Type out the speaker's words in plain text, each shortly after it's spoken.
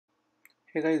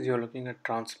Hey guys, you're looking at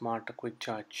Tronsmart Quick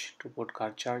Charge 2-port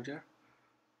car charger.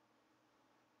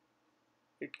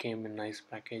 It came in nice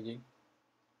packaging.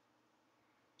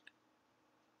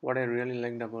 What I really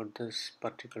liked about this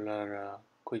particular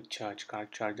quick charge car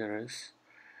charger is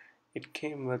it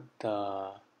came with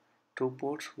two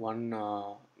ports, one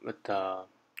with the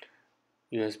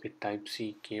USB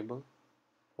Type-C cable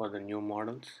for the new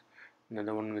models,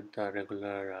 another one with the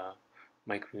regular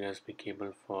micro USB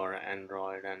cable for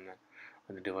Android and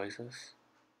other devices.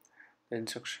 The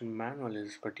instruction manual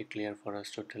is pretty clear for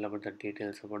us to tell about the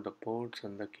details about the ports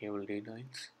and the cable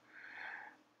details.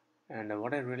 And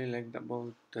what I really liked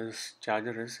about this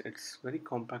charger is it's very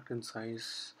compact in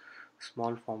size,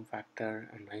 small form factor,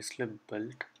 and nicely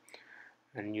built.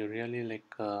 And you really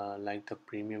like the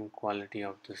premium quality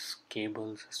of this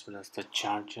cables as well as the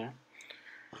charger.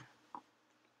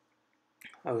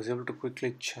 I was able to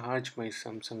quickly charge my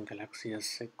Samsung Galaxy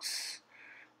S6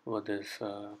 with this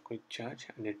quick charge,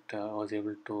 and it was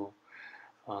able to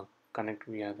uh, connect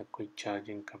via the quick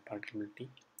charging compatibility.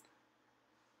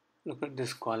 Look at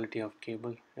this quality of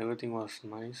cable, everything was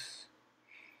nice,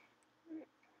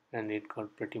 and it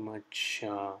got pretty much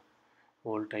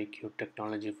Volt IQ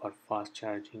technology for fast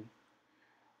charging.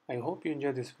 I hope you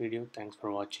enjoyed this video. Thanks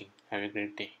for watching. Have a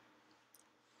great day.